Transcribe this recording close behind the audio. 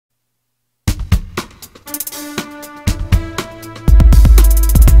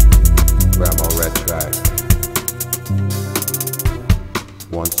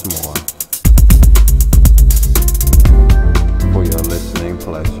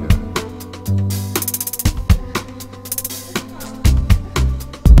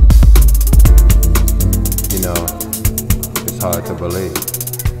believe.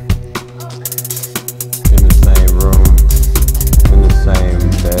 In the same room, in the same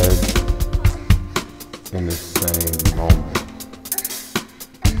bed, in the same moment.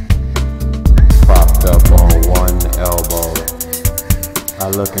 Propped up on one elbow, I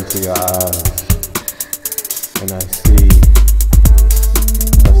look into your eyes and I see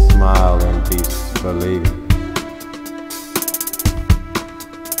a smile in disbelief.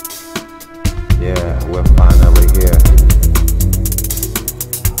 Yeah, we're finally here.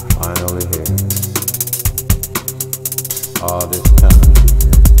 Finally here. All this time,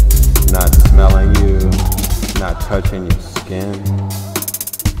 not smelling you, not touching your skin,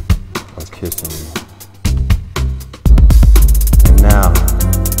 or kissing you. And now,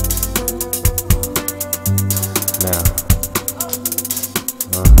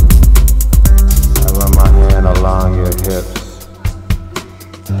 I run my hand along your hips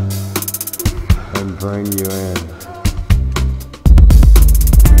and bring you in.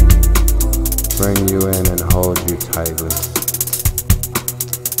 Bring you in and hold you tightly.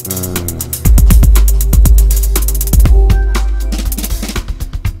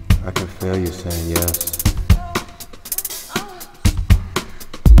 I can feel you saying yes.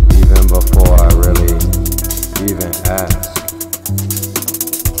 Even before I really even ask.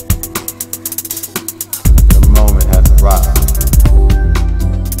 The moment has arrived.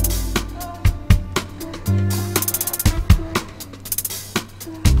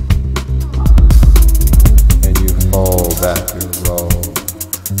 Back your robe,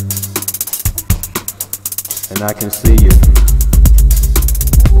 and I can see you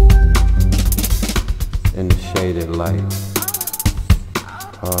in the shaded light.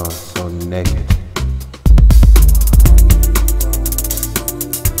 Oh, so naked.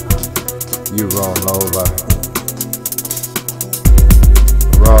 You roll over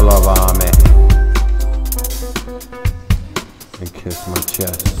on me, and kiss my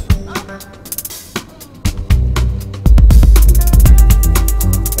chest.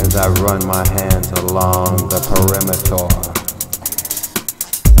 As I run my hands along the perimeter,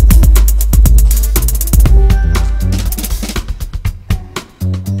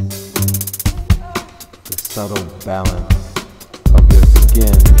 the subtle balance of your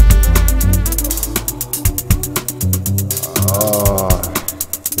skin. Oh,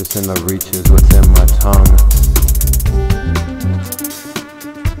 it's in the reaches within my tongue.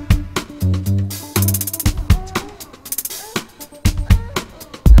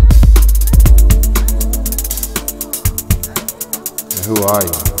 Who are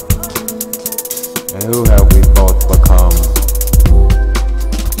you? And who have we both become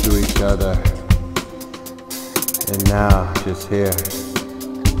to each other? And now, just here,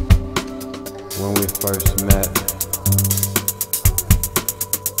 when we first met,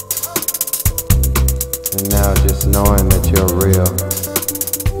 and now just knowing that you're real,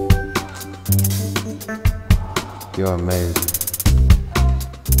 you're amazing,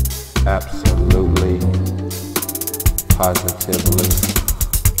 absolutely, positively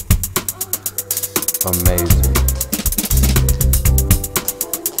amazing.